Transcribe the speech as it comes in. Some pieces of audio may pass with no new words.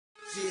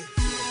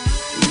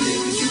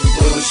Niggas, you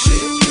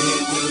bullshit. Man,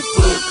 with a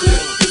full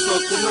clip.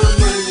 Fuck with my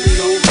money,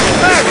 don't fuck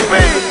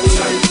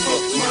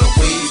my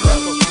wave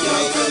up.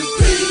 Y'all gotta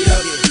pay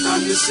up.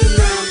 I'm the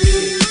tsunami.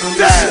 I'm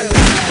the tsunami.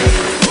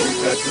 Oh,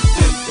 got the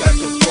flip, got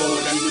the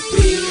 40, the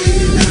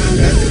P89,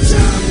 got the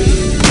Tommy.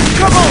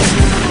 Come on!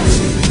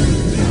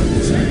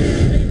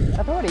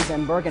 Authorities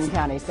in Bergen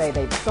County say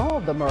they've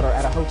solved the murder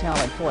at a hotel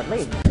in Fort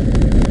Lee.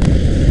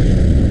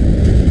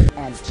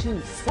 And 2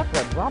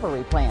 separate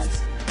robbery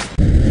plans.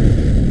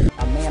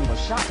 A man was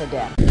shot to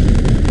death.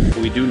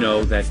 We do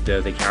know that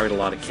they carried a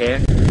lot of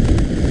cash.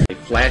 They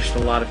flashed a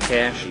lot of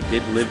cash. He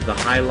did live the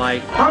high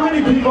life. How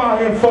many people out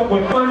here fuck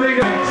with my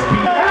nigga?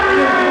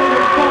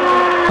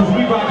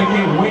 We about to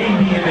get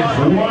wavy in this.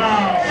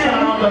 Wow.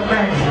 Shout out to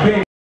Max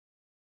Big.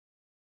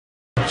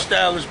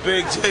 Stylish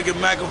Big Jig and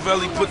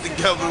Machiavelli put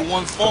together in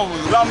one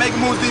formula. About making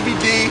moves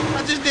DVD.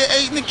 I just did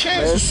 8 in the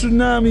can. It's a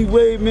tsunami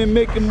wave, man,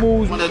 making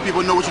moves. Want to let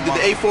people know what you did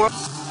the 8 for?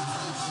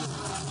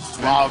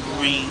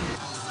 Robbery.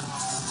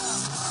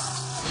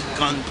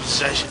 Gun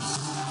possession.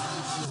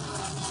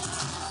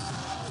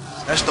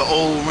 That's the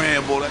old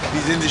Rambo.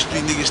 These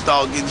industry niggas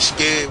start getting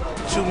scared.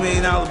 $2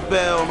 million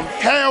bail.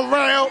 Hell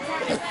rail.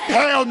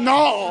 Hell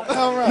no.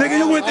 Nigga,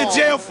 you went to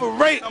jail for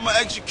rape. I'm an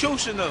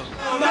executioner.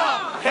 Hell no.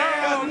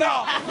 Hell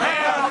no.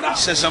 Hell no.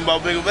 Said something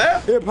about Bigger Bear?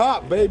 Hip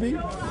hop, baby.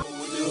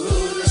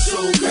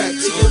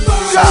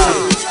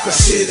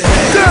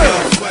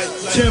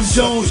 Jim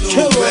Jones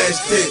killer.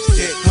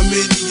 How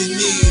many you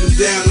need? I'm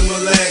down to my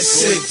last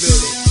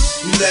 6.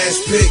 Last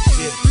pick,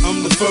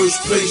 I'm the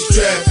first place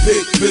draft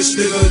pick. Bitch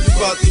nigga, you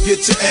about to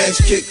get your ass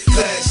kicked.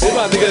 Class. You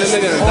about to get a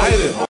nigga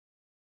indicted.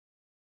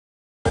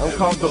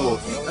 Uncomfortable.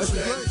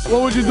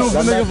 What would you do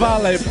for nigga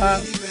violate,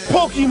 pop?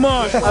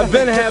 Pokemon. I've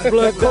been had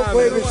blood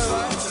diamonds.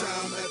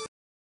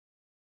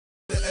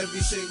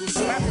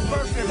 Happy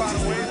birthday, by the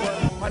way.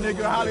 My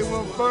nigga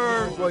Hollywood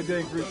Bird. Boy, they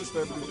agree to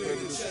step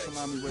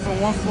Tsunami wave.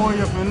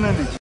 140 up in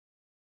Lennox.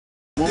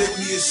 Give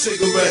me a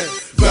cigarette,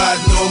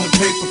 riding on the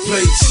paper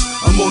plates.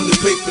 I'm on the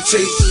paper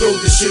chase, throw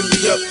the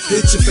shimmy up,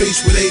 hit your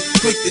face with 8,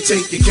 quick to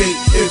take your cake.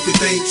 If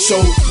it ain't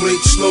so, break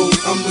slow,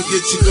 I'ma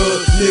get you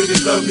good.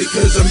 Niggas love me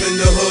cause I'm in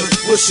the hood.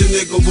 Wish a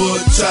nigga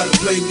would try to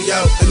play me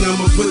out, and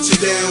I'ma put you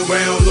down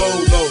round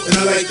low. And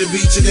I like to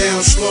beat you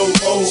down slow,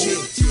 oh.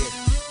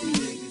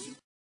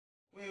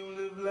 We don't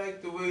live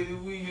like the way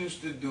that we used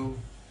to do.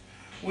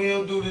 We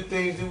don't do the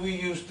things that we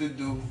used to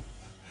do.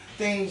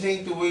 Things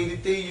ain't the way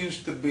that they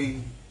used to be.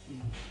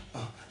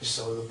 It's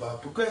all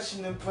about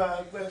progression and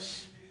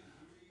progress.